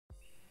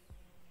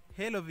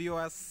Hello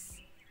viewers,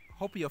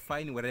 hope you're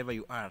fine wherever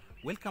you are.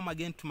 Welcome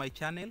again to my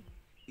channel.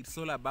 It's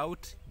all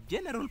about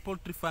general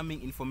poultry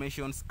farming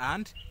informations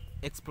and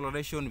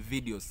exploration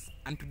videos.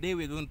 And today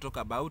we're going to talk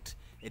about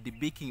a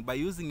debeaking by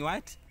using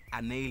what?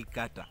 A nail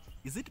cutter.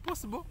 Is it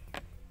possible?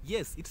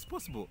 Yes, it's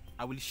possible.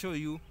 I will show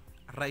you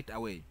right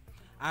away.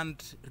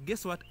 And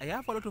guess what? I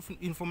have a lot of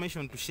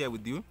information to share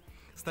with you,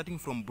 starting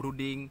from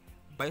brooding,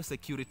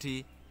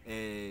 biosecurity,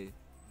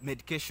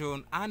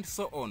 medication, and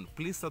so on.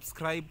 Please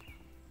subscribe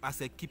as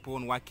I keep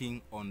on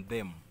working on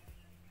them.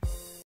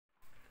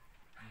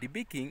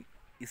 Debeaking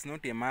is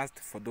not a must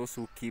for those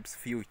who keeps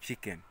few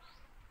chicken,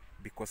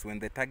 because when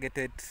the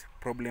targeted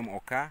problem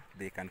occur,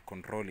 they can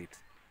control it.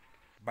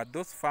 But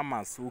those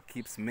farmers who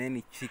keeps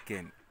many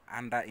chicken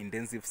under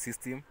intensive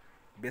system,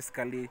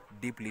 basically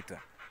deep litter,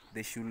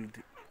 they should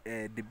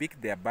debeak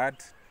their bird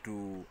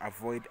to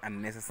avoid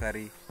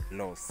unnecessary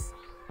loss.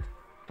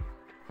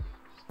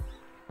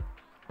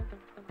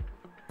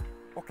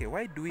 Okay,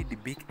 why do we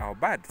debeak our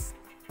birds?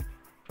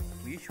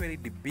 We usually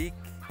debeak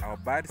our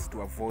birds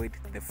to avoid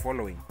the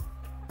following.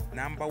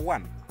 Number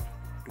one,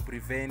 to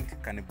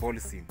prevent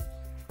cannibalism.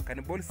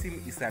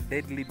 Cannibalism is a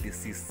deadly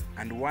disease,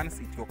 and once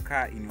it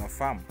occurs in your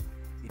farm,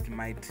 it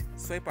might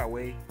swipe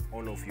away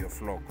all of your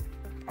flock.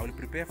 I will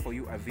prepare for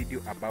you a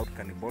video about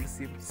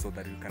cannibalism so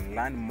that you can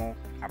learn more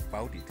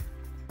about it.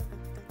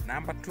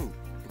 Number two,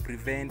 to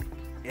prevent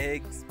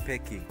eggs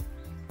pecking.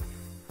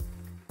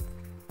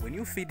 When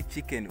you feed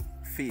chicken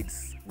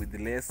feeds with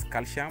less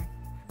calcium,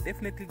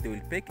 definitely they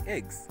will peck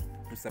eggs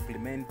to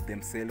supplement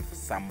themselves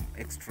some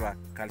extra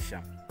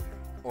calcium.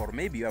 Or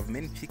maybe you have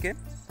many chicken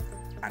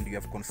and you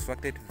have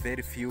constructed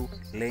very few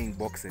laying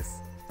boxes.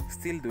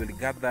 Still they will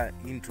gather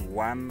into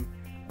one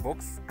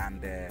box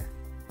and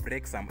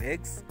break some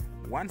eggs.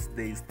 Once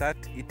they start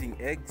eating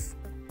eggs,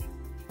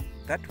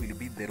 that will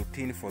be the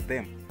routine for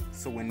them.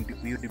 So when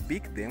you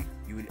debeak them,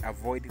 you will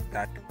avoid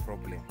that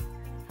problem.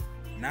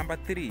 Number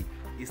three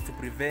is to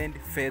prevent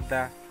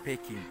feather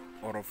pecking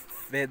or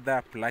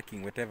feather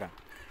plucking, whatever.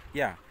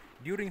 Yeah,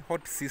 during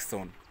hot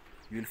season,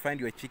 you will find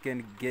your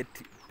chicken get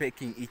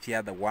pecking each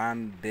other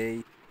one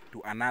day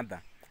to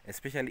another.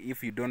 Especially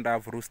if you don't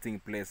have roosting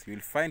place, you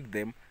will find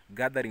them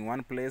gathering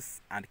one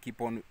place and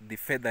keep on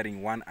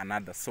defeathering one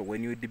another. So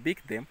when you debeak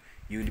them,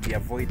 you will be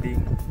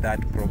avoiding that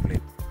problem.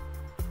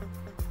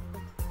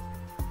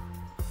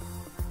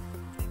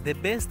 The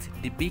best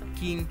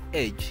debeaking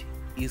age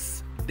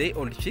is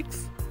day-old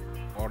chicks,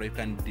 or you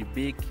can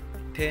debeak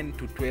 10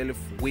 to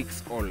 12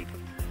 weeks old.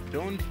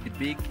 Don't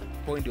debeak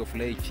point of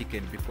lay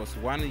chicken, because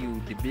when you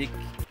debeak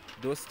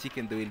those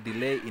chicken, they will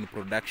delay in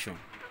production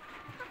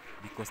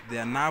because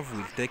their nerve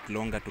will take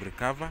longer to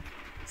recover,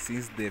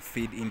 since the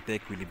feed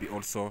intake will be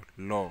also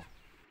low.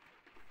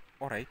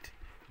 Alright,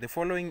 the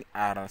following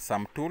are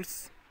some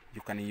tools you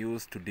can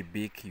use to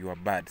debeak your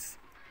birds.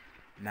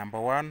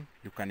 Number one,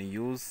 you can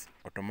use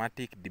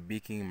automatic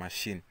debeaking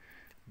machine.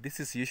 This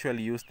is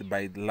usually used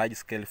by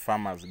large-scale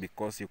farmers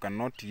because you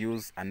cannot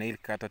use a nail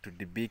cutter to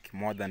debeak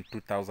more than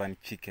 2,000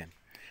 chicken.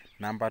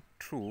 Number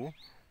two,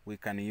 we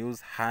can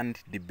use hand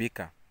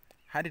debeaker.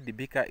 Hand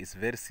debeaker is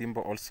very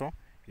simple also.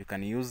 You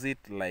can use it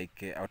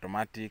like an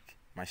automatic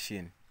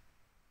machine.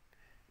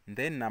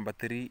 Then number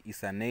three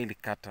is a nail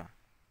cutter.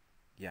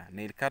 Yeah,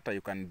 nail cutter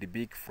you can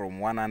debeak from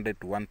 100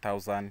 to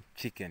 1,000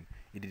 chicken.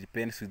 It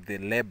depends with the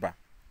labor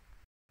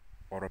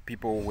or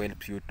people who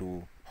help you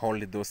to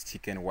hold those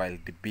chicken while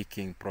the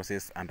debeaking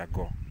process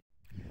undergo.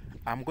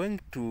 I'm going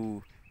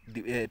to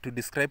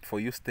describe for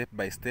you step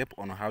by step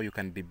on how you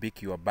can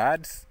debeak your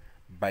birds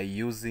by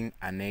using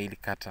a nail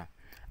cutter.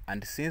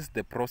 And since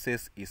the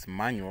process is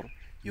manual,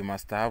 you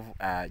must have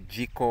a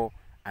jiko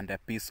and a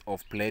piece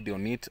of blade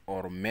on it,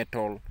 or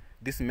metal.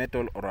 This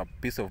metal or a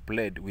piece of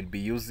blade will be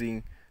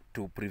using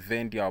to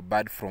prevent your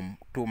bird from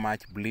too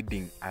much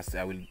bleeding, as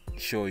I will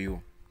show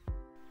you.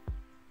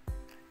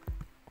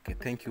 Okay,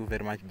 thank you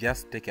very much.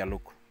 Just take a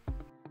look.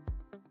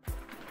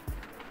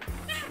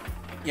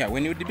 Yeah,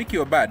 when you debeak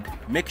your bird,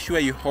 make sure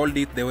you hold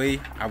it the way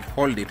I've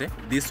held it,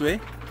 this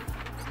way.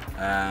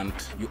 And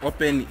you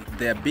open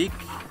their beak,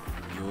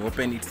 you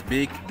open its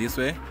beak this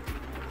way.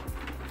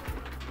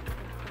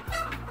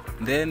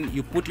 Then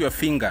you put your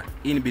finger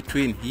in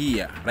between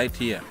here, right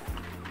here,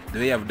 the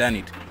way I've done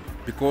it,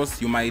 because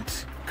you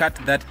might cut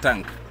that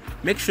tongue.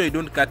 Make sure you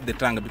don't cut the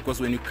tongue, because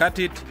when you cut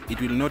it,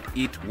 it will not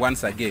eat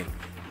once again.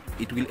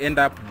 It will end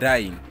up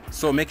dying.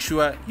 So make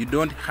sure you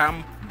don't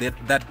harm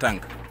that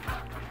tongue.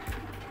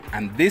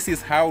 And this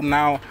is how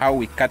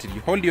we cut it. You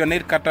hold your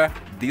nail cutter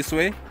this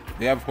way,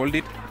 you have hold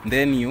it,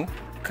 then you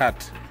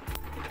cut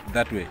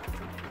that way.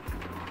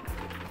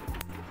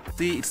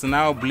 See, it's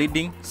now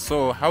bleeding.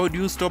 So how do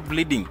you stop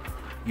bleeding?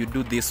 You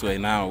do this way.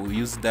 Now we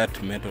use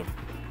that method.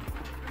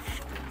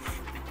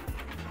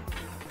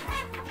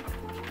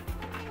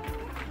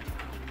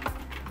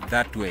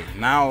 That way.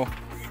 Now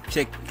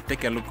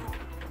take a look.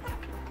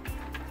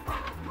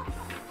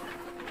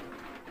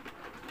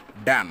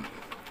 Done.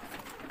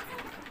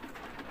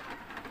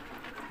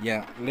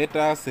 Yeah, let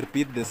us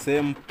repeat the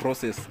same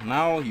process.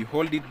 Now you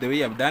hold it the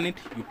way I've done it.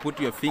 You put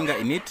your finger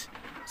in it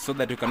so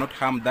that you cannot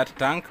harm that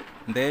tank.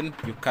 Then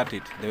you cut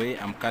it the way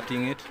I'm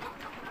cutting it,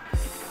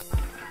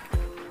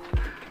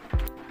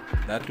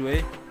 that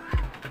way,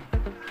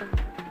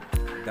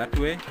 that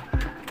way.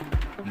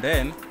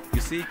 Then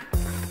you see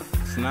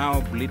it's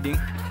now bleeding,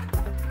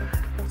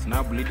 it's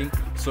now bleeding.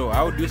 So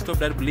how do you stop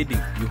that bleeding?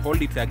 You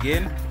hold it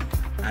again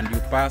and you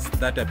pass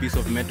that a piece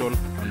of metal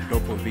on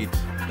top of it,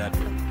 that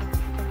way.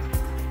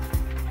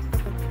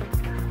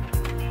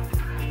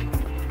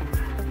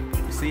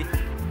 You see,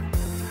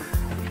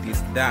 it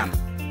is done.